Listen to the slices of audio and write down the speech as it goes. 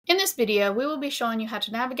In this video, we will be showing you how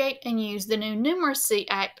to navigate and use the new Numeracy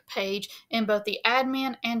Act page in both the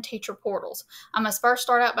admin and teacher portals. I must first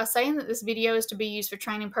start out by saying that this video is to be used for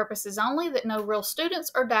training purposes only, that no real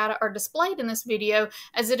students or data are displayed in this video,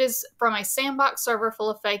 as it is from a sandbox server full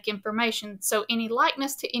of fake information, so any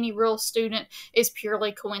likeness to any real student is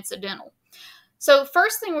purely coincidental. So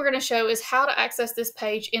first thing we're going to show is how to access this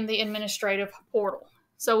page in the administrative portal.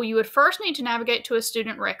 So you would first need to navigate to a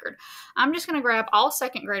student record. I'm just going to grab all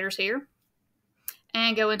second graders here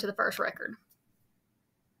and go into the first record.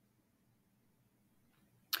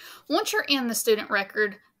 Once you're in the student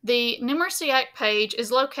record, the Numeracy Act page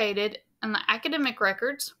is located in the academic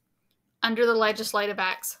records under the Legislative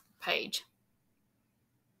Acts page.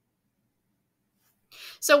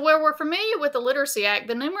 So where we're familiar with the Literacy Act,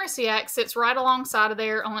 the Numeracy Act sits right alongside of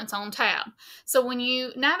there on its own tab. So when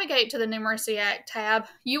you navigate to the Numeracy Act tab,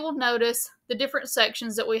 you will notice the different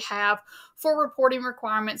sections that we have for reporting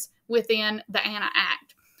requirements within the ANA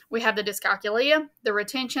Act. We have the dyscalculia, the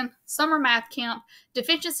retention, summer math camp,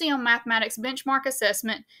 deficiency on mathematics benchmark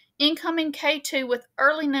assessment, incoming K2 with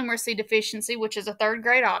early numeracy deficiency, which is a third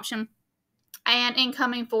grade option, and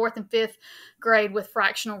incoming 4th and 5th grade with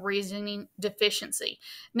fractional reasoning deficiency.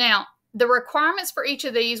 Now, the requirements for each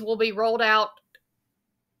of these will be rolled out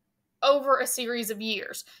over a series of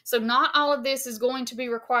years. So not all of this is going to be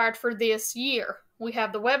required for this year. We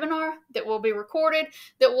have the webinar that will be recorded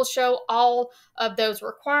that will show all of those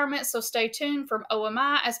requirements. So stay tuned from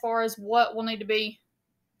OMI as far as what will need to be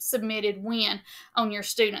submitted when on your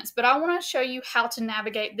students. But I want to show you how to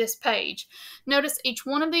navigate this page. Notice each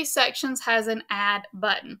one of these sections has an add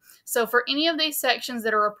button. So for any of these sections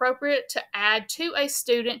that are appropriate to add to a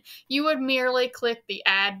student, you would merely click the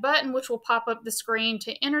add button, which will pop up the screen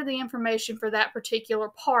to enter the information for that particular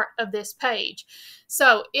part of this page.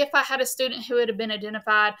 So if I had a student who had been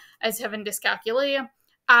identified as having dyscalculia,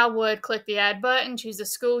 I would click the add button, choose the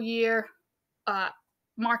school year,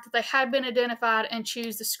 mark that they had been identified, and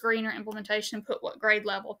choose the screener implementation and put what grade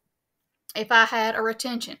level. If I had a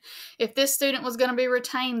retention, if this student was going to be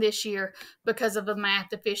retained this year because of a math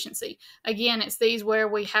deficiency, again, it's these where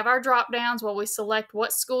we have our drop downs where we select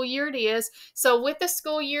what school year it is. So with the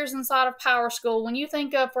school years inside of PowerSchool, when you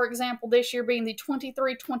think of, for example, this year being the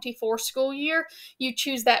 23-24 school year, you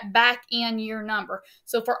choose that back end year number.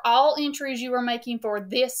 So for all entries you are making for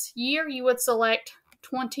this year, you would select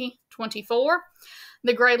 2024.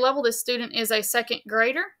 The grade level, this student is a second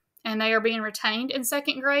grader, and they are being retained in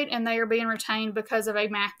second grade, and they are being retained because of a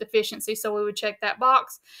math deficiency. So we would check that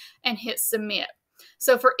box and hit submit.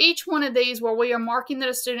 So for each one of these where we are marking that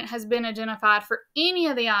a student has been identified for any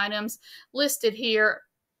of the items listed here,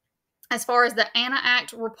 as far as the ANA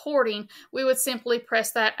Act reporting, we would simply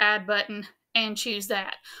press that add button and choose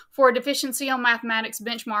that. For a deficiency on mathematics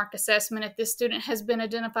benchmark assessment, if this student has been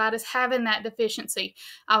identified as having that deficiency,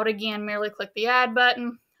 I would again merely click the add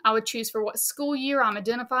button. I would choose for what school year I'm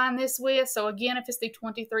identifying this with. So again, if it's the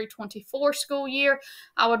 23-24 school year,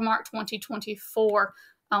 I would mark 2024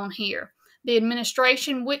 on here. The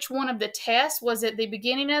administration, which one of the tests, was it the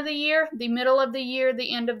beginning of the year, the middle of the year,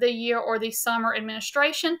 the end of the year, or the summer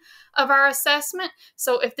administration of our assessment?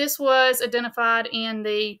 So if this was identified in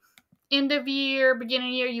the end of year,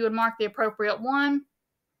 beginning year, you would mark the appropriate one.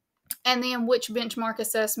 And then which benchmark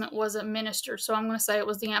assessment was administered. So I'm going to say it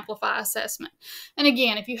was the Amplify assessment. And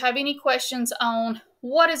again, if you have any questions on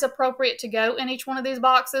what is appropriate to go in each one of these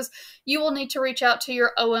boxes, you will need to reach out to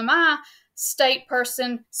your OMI state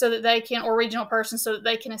person so that they can, or regional person, so that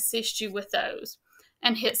they can assist you with those,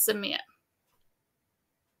 and hit submit.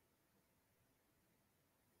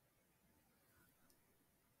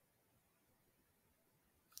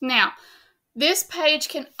 Now, this page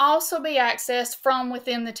can also be accessed from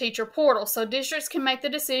within the teacher portal. So districts can make the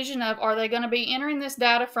decision of, are they going to be entering this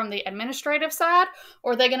data from the administrative side,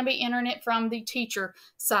 or are they going to be entering it from the teacher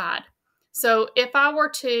side? So if I were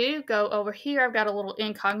to go over here, I've got a little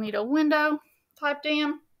incognito window typed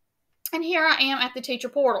in, and here I am at the teacher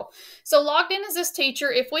portal. So logged in as this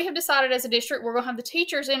teacher, if we have decided as a district we're going to have the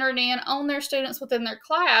teachers entered in on their students within their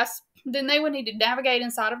class, then they would need to navigate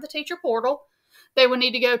inside of the teacher portal. They would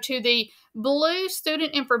need to go to the blue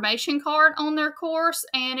student information card on their course,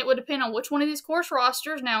 and it would depend on which one of these course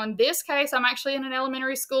rosters. Now, in this case, I'm actually in an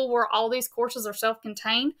elementary school where all these courses are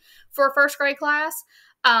self-contained for a first grade class.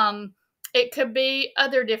 It could be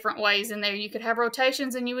other different ways in there. You could have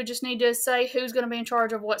rotations, and you would just need to say who's going to be in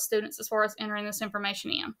charge of what students as far as entering this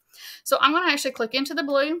information in. So I'm going to actually click into the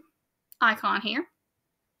blue icon here,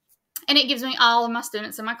 and it gives me all of my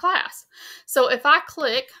students in my class. So if I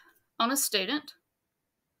click on a student,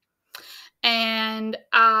 and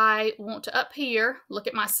I want to up here look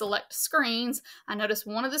at my select screens, I notice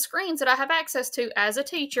one of the screens that I have access to as a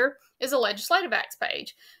teacher is a Legislative Acts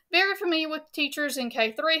page. Very familiar with teachers in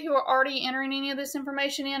K-3 who are already entering any of this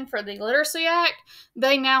information in for the Literacy Act.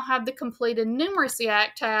 They now have the completed Numeracy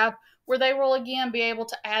Act tab where they will again be able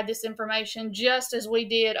to add this information just as we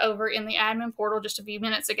did over in the admin portal just a few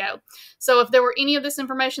minutes ago. So if there were any of this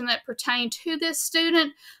information that pertained to this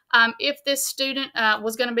student, if this student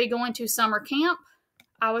was going to be going to summer camp,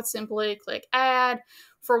 I would simply click add.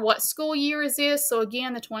 For what school year is this? So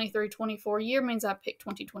again, the 23-24 year means I picked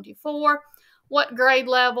 2024. What grade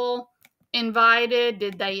level? Invited?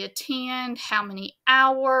 Did they attend? How many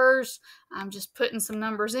hours? I'm just putting some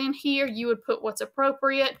numbers in here. You would put what's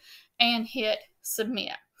appropriate and hit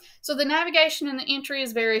submit. So the navigation and the entry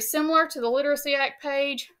is very similar to the Literacy Act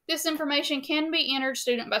page. This information can be entered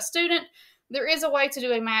student by student. There is a way to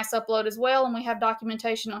do a mass upload as well, and we have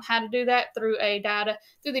documentation on how to do that through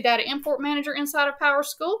the data import manager inside of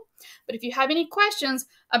PowerSchool. But if you have any questions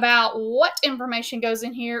about what information goes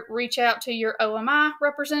in here, reach out to your OMI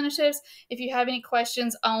representatives. If you have any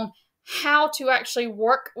questions on how to actually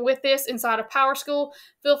work with this inside of PowerSchool,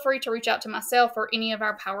 feel free to reach out to myself or any of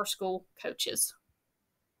our PowerSchool coaches.